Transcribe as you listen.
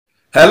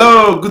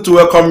Hello, good to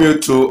welcome you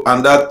to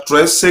Under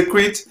Trust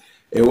Secret,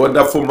 a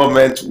wonderful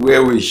moment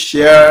where we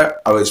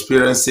share our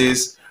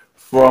experiences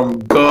from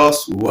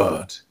God's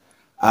Word.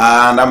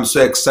 And I'm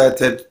so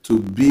excited to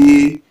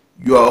be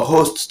your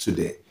host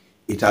today.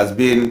 It has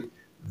been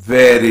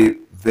very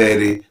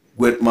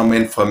great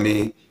moment for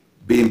me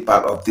being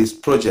part of this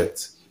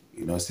project.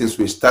 Since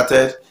we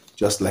started,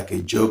 just like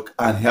a joke,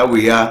 and here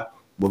we are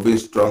moving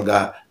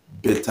stronger,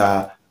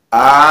 better,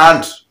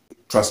 and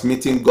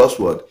transmitting God's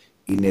Word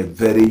in a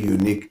very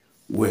unique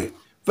way.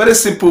 Very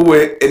simple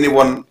way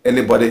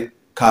anybody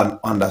can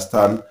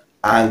understand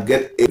and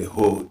get a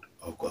hold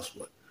of God's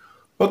Word.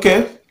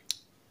 Okay,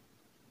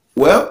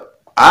 well,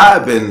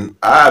 I've been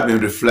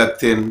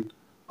reflecting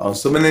on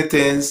so many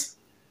things.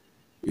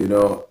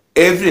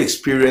 Every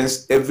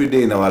experience, every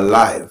day in our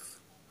life,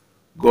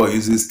 God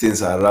uses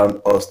things around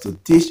us to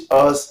teach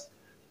us,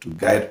 to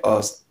guide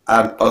us,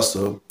 and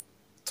also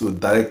to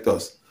direct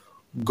us.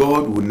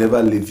 God will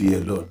never leave you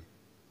alone.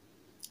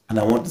 And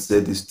I want to say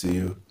this to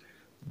you: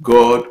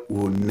 God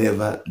will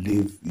never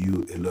leave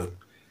you alone.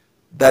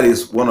 That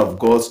is one of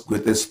God's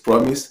greatest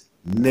promise,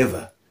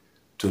 never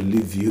to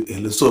leave you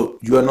alone. So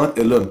you are not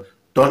alone.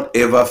 Don't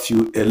ever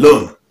feel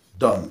alone.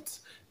 Don't.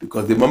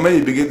 Because the moment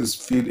you begin to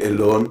feel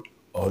alone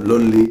or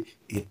lonely,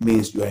 it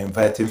means you are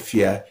inviting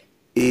fear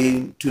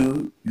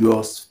into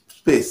your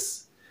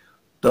space.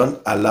 Don't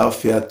allow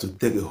fear to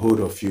take a hold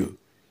of you,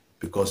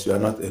 because you are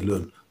not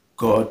alone.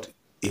 God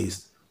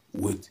is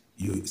with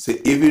you. Say,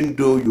 even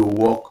though you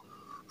walk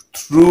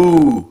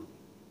through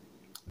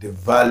the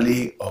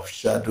valley of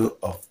shadow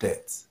of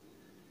death.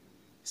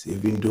 Say,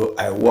 even though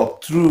I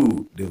walk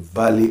through the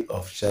valley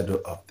of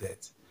shadow of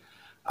death,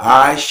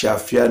 I shall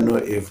fear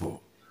no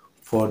evil,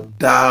 for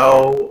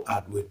thou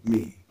art with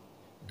me.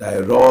 Thy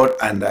rod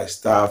and thy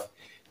staff,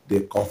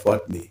 they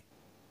comfort me.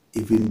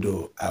 Even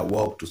though I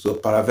walk to, so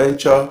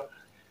peradventure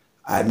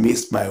I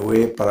miss my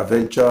way,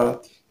 peradventure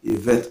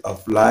event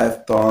of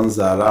life turns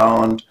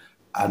around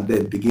and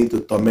they begin to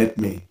torment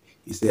me.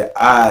 He said,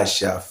 I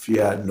shall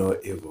fear no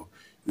evil.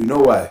 You know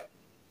why?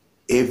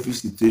 Every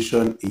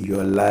situation in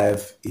your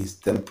life is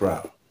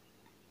temporal.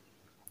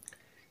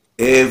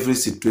 Every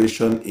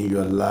situation in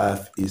your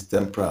life is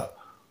temporal.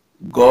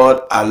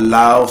 God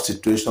allows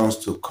situations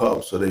to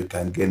come so that you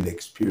can gain the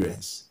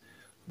experience.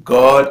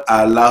 God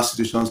allows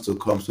situations to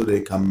come so that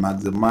you can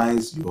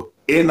maximize your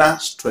inner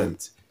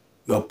strength,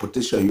 your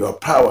potential, your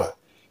power,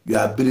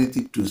 your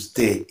ability to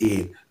stay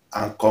in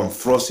and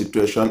confront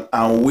situation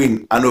and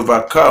win and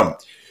overcome.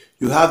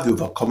 You have the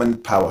overcoming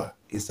power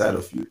inside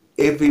of you.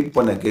 Every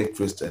born again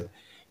Christian,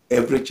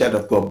 every child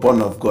of God,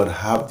 born of God,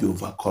 have the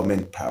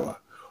overcoming power.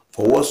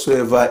 For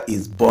whatsoever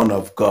is born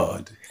of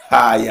God,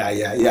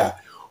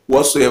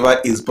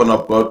 whatsoever is born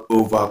of God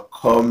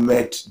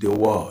overcometh the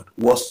world,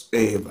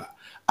 whatsoever.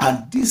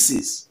 And this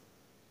is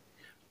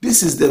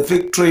the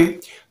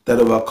victory that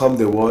overcome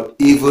the world,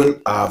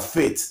 even our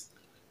faith.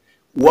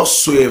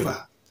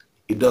 Whatsoever.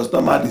 It does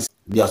not matter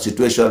your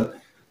situation,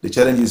 the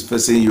challenges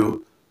facing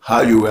you,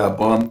 how you were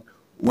born,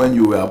 when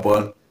you were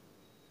born.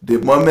 The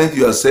moment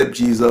you accept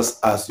Jesus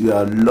as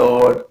your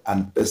Lord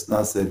and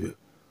personal Savior,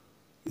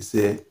 he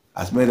said,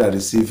 as many that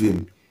receive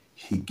him,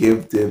 he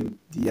gave them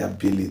the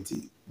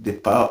ability, the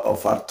power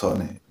of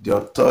attorney, the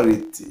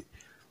authority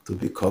to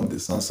become the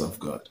sons of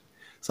God.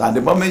 So at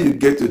the moment you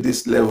get to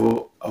this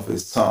level of a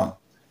son,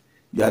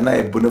 you are now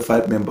a bona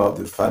fide member of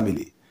the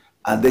family.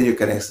 And then you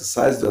can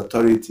exercise the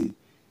authority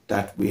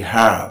that we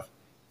have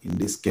in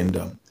this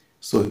kingdom.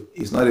 So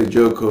it's not a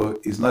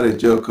joke, it's not a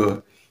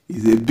joke,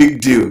 it's a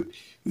big deal.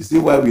 You see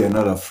why we are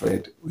not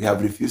afraid? We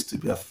have refused to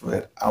be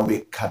afraid, and we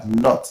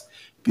cannot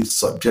be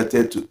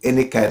subjected to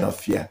any kind of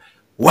fear.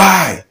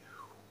 Why?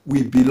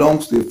 We belong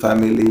to a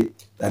family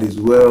that is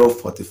well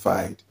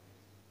fortified.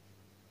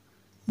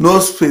 No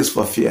space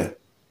for fear.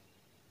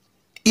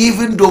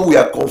 Even though we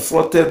are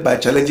confronted by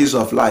challenges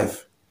of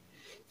life,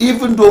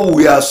 even though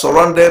we are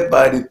surrounded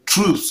by the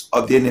troops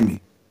of the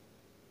enemy,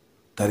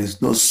 there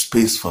is no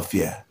space for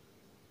fear,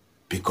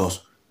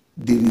 because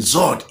the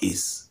result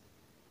is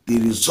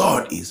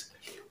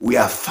we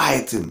are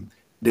fighting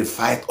the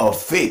fight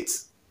of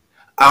faith,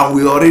 and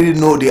we already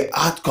know the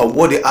outcome,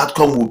 what the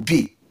outcome will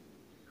be.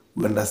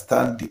 We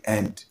understand the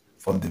end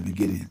from the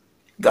beginning.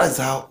 That's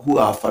who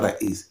our Father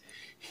is.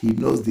 He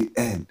knows the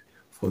end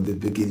from the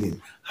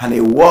beginning, and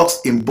he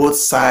works in both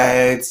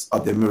sides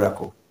of the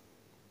miracle.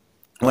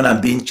 When I'm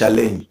being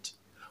challenged,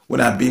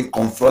 when I'm being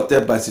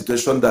confronted by a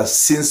situation that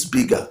seems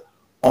bigger,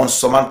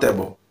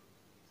 unsurmountable,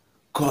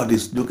 God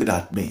is looking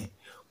at me.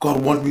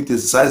 God wants me to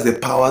exercise the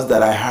powers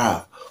that I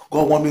have.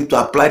 God wants me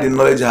to apply the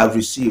knowledge I have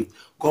received.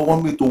 God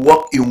wants me to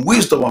walk in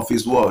wisdom of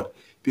his word,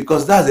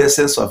 because that's the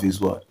essence of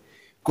his word.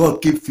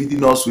 God keeps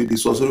feeding us with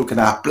his word so we can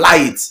apply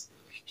it.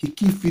 He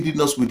keeps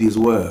feeding us with his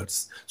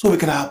words so we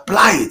can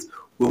apply it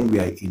when we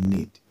are in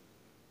need.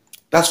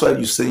 That's why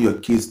you send your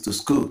kids to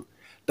school.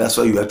 That's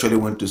why you actually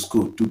went to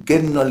school, to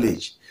get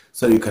knowledge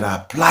so you can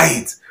apply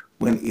it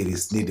when it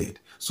is needed.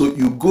 So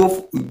you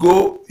go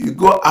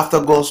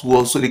after God's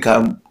word so you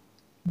can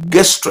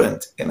get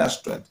strength, inner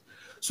strength.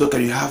 So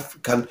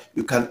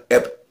you can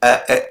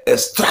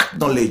extract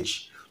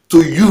knowledge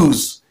to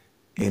use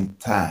in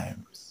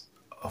times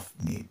of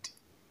need.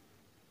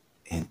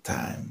 In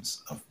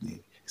times of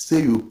need.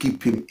 Say you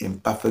keep him in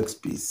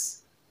perfect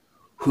peace,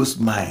 whose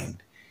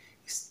mind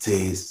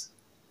stays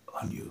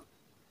on you.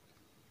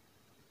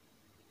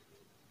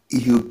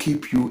 He will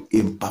keep you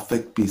in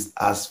perfect peace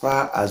as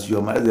far as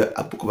your mind.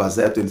 The book of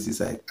Isaiah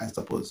 26, I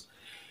suppose.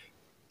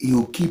 He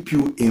will keep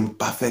you in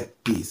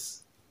perfect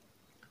peace,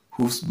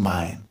 whose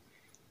mind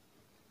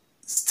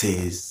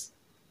stays.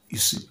 You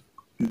see,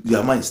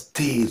 your mind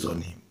stays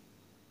on him.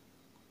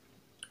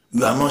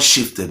 You are not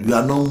shifted. You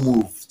are not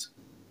moved.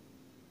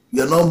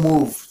 You are not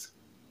moved.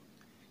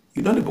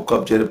 You know the book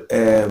of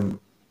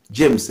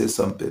James says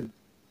something.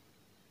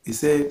 He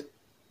said,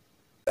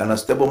 an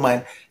unstable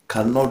mind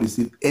cannot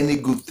receive any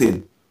good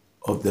thing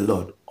of the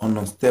Lord. An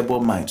unstable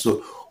mind.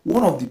 So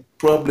one of the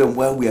problems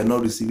why we are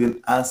not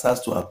receiving answers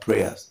to our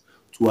prayers,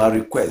 to our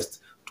requests,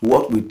 to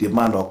what we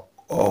demand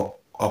or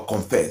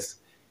confess,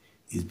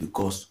 is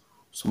because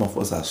some of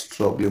us are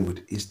struggling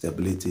with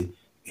instability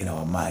in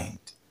our mind.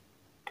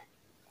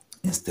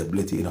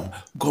 Instability in our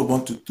mind. God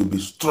wants you to be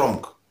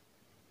strong.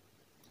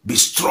 Be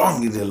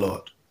strong in the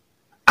Lord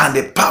and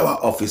the power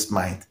of his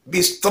mind.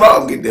 Be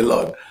strong in the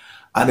Lord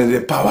and in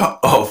the power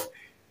of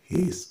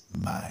his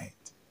mind.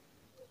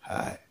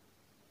 Hi.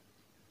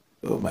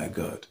 Oh my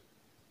God.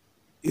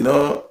 You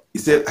know, he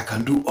said, I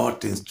can do all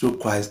things through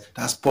Christ.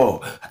 That's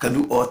Paul. I can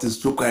do all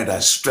things through Christ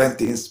that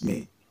strengthens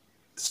me.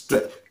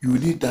 You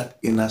need that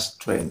inner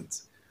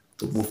strength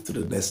to move to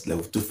the next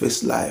level, to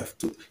face life.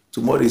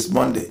 Tomorrow is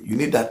Monday. You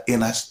need that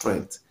inner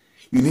strength.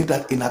 You need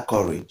that inner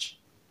courage.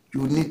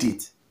 You need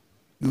it.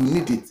 You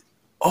need it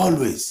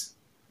always,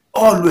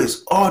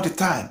 always, all the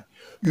time.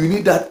 You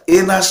need that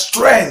inner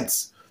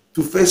strength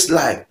to face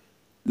life.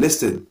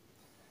 Listen,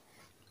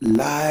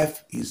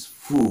 life is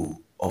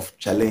full of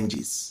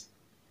challenges.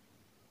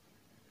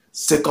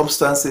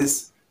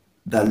 Circumstances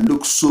that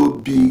look so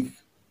big,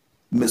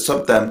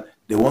 sometimes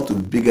they want to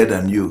be bigger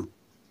than you.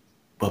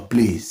 But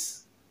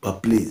please,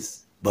 God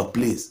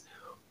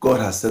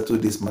has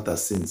settled this matter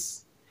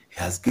since. He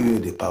has given you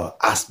the power.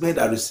 As men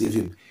that receive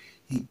him,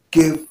 he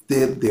gave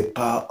them the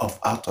power of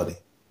authority.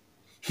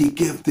 He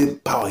gave them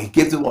power. He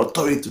gave them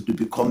authority to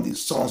become the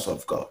sons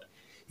of God.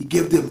 He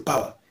gave them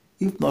power.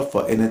 If not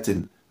for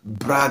anything,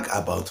 brag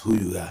about who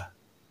you are.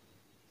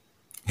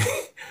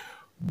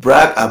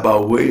 Brag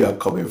about where you are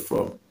coming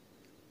from.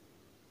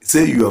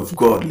 Say you are of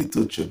God,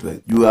 little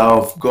children. You are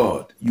of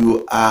God.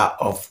 You are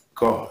of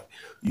God.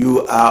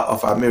 You are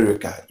of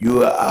America.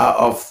 You are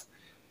of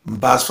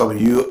Mbas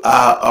family. You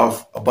are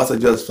of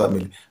Obasanjo's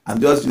family.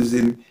 I'm just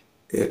using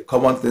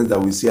common things that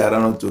we see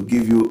around to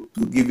give you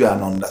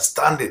an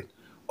understanding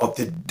of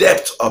the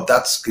depth of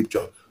that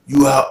scripture.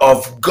 You are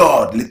of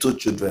God, little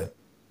children.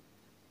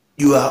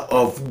 You are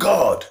of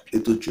God,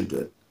 little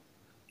children.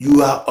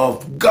 You are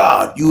of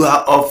God. You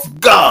are of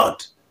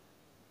God.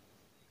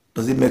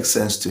 Does it make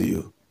sense to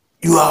you?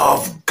 You are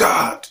of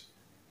God.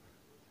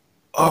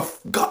 Of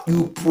God.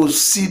 You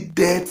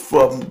proceeded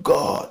from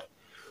God.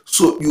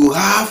 So you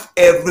have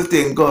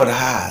everything God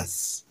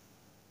has.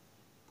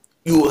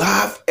 You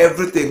have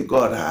everything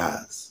God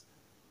has.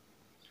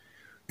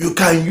 You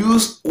can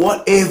use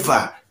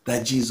whatever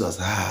that Jesus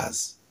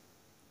has.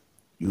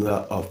 You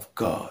are of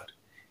God.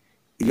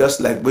 It's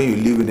just like when you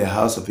live in the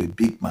house of a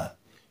big man.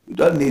 You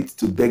don't need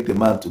to beg the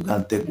man to go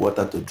and take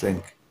water to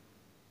drink.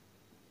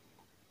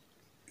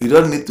 You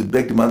don't need to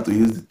beg the man to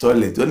use the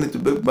toilet. You don't need to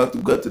beg the man to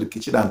go to the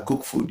kitchen and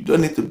cook food. You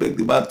don't need to beg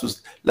the man to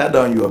lie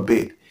down your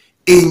bed.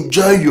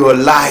 Enjoy your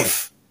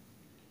life.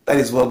 That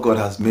is what God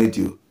has made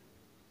you.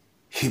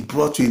 He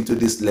brought you into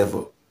this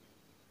level.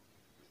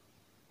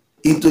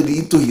 Into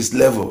his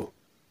level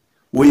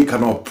where you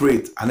can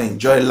operate and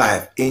enjoy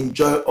life.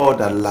 Enjoy all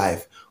that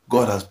life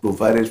God has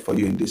provided for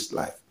you in this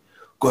life.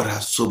 God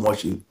has so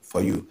much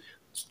for you.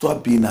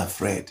 Stop being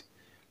afraid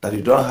that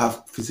you don't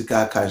have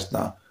physical cash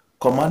now.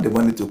 Command the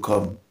money to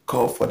come.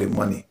 Call for the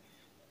money.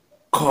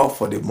 Call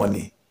for the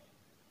money.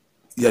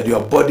 That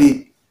your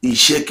body is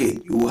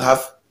shaking. You will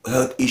have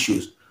health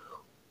issues.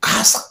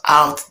 Cast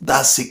out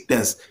that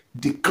sickness.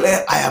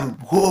 Declare, I am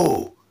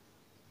whole.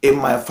 In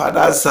my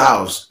Father's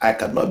house, I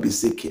cannot be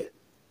sick here.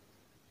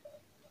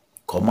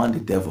 Command the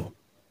devil.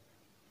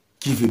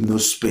 Give him no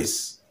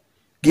space.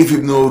 Give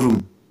him no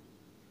room.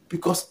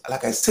 Because,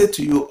 like I said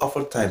to you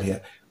often time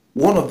here,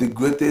 one of the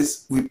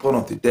greatest weapons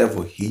of the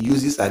devil he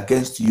uses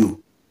against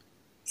you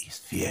is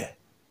fear.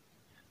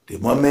 The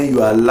moment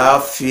you allow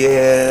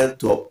fear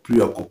to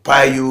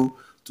preoccupy you,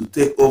 to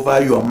take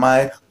over your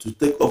mind, to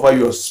take over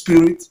your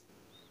spirit,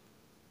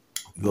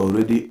 you're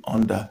already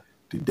under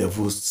the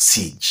devil's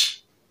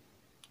siege.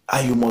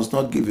 And you must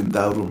not give him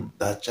that room,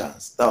 that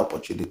chance, that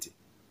opportunity.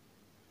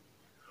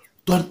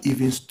 Don't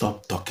even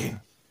stop talking.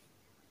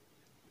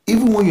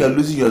 Even when you are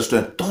losing your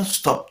strength, don't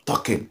stop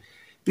talking.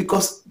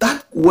 Because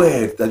that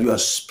word that you are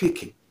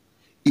speaking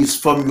is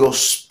from your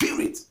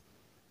spirit.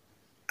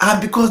 And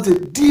because the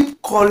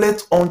deep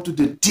calleth unto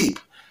the deep,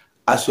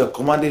 as you are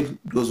commanding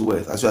those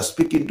words, as you are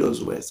speaking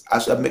those words,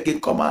 as you are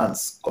making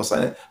commands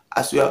concerning,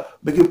 as you are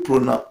making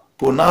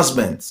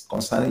pronouncements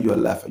concerning your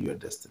life and your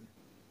destiny.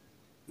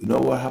 You know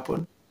what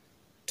happened?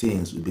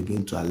 Things will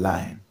begin to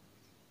align.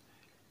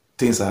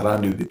 Things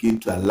around you begin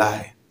to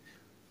align,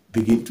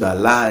 begin to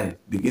align,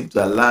 begin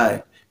to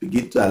align,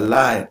 begin to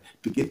align,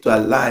 begin to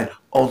align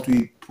until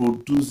it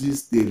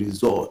produces the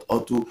result,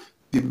 until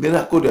the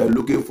miracle they are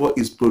looking for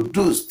is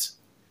produced.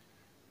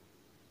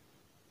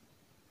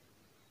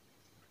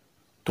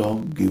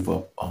 Don't give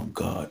up on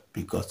God,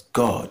 because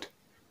God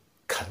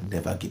can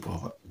never give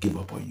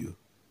up on you.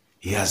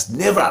 He has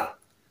never.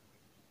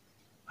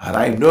 And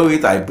I know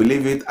it, I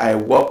believe it, I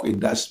walk in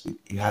that spirit.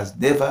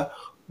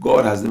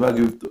 God has never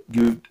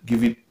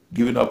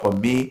given up on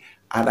me,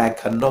 and I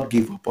cannot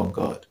give up on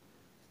God.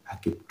 I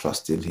keep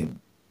trusting Him.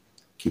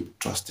 Keep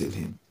trusting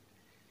Him.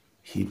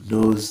 He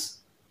knows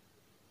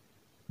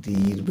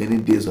the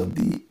remaining days of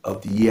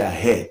the year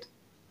ahead.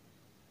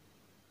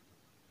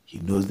 He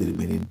knows the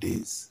remaining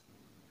days.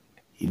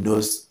 He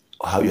knows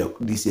how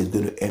this year is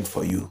going to end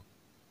for you.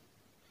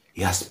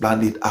 He has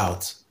planned it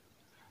out.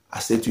 I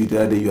said to you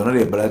the other day, you're not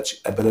a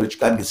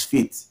biological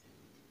misfit.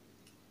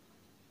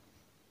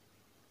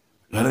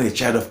 You're not a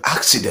child of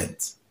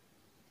accident.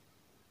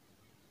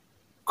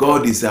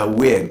 God is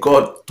aware.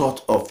 God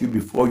thought of you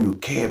before you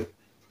came.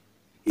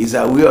 He's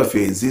aware of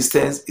your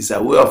existence. He's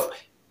aware of...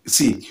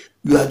 See,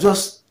 you are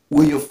just...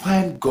 When you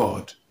find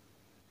God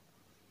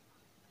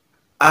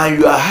and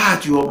your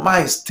heart, your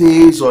mind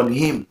stays on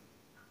Him,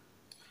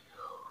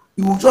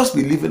 you will just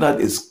be living out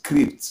a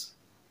script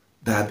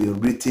that has been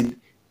written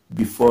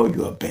before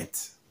your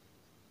birth.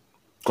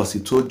 Because He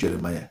told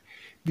Jeremiah,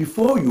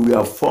 before you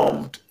were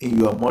formed in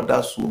your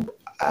mother's womb,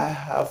 I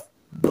have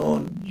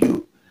known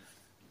you.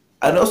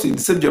 And also in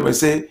the same Jeremiah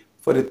say,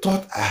 for the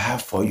thought I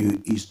have for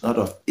you is not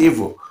of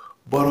evil,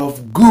 but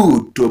of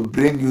good, to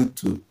bring you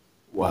to,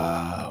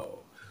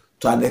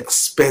 to an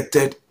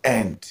expected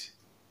end.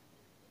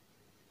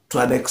 To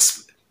an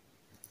expected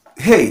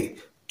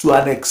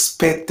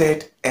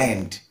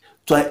end.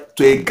 To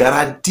a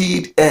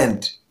guaranteed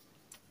end.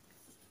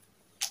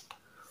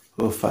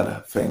 Oh,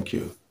 Father, thank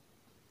you.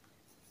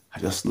 I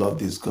just love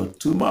this God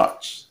too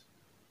much.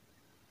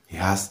 He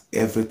has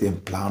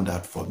everything planned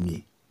out for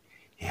me.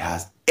 He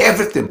has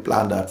everything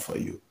planned out for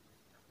you.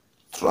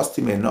 Trust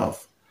Him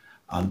enough,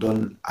 and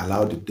don't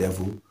allow the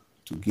devil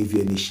to give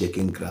you any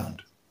shaking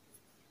ground.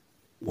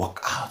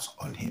 Walk out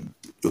on him.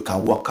 You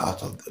can walk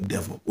out of the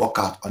devil. Walk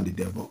out on the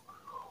devil.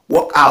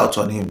 Walk out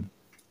on him.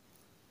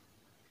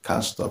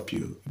 Can't stop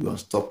you. You're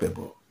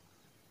unstoppable.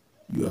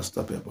 You're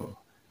unstoppable.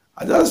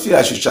 I just feel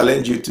I should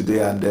challenge you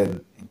today and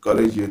then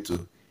encourage you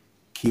to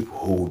keep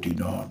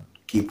holding on.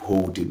 Keep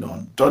holding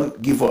on. Don't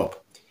give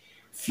up.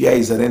 Fear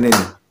is an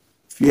enemy.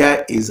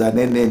 Fear is an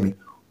enemy.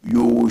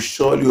 You will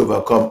surely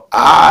overcome.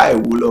 I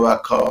will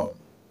overcome.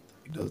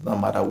 It does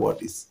not matter what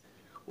the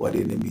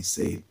enemy is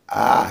saying.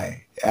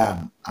 I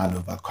am an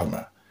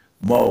overcomer.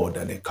 More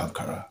than a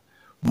conqueror.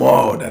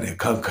 More than a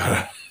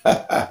conqueror.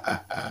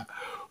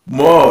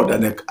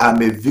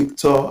 I'm a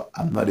victor.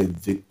 I'm not a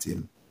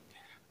victim.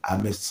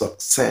 I'm a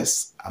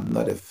success. I'm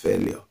not a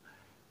failure.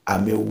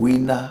 I'm a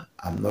winner.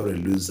 I'm not a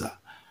loser.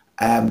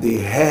 I am the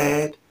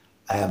head.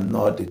 I am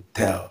not the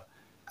tail.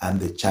 I'm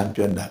the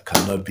champion that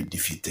cannot be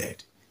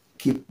defeated.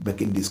 Keep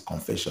making this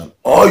confession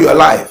all your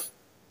life.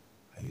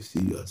 And you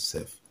see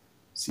yourself,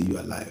 see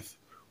your life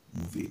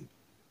moving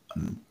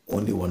in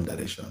only one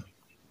direction.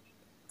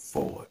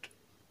 Forward,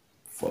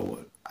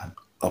 forward, and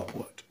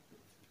upward.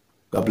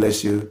 God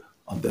bless you.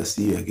 Until I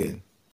see you again.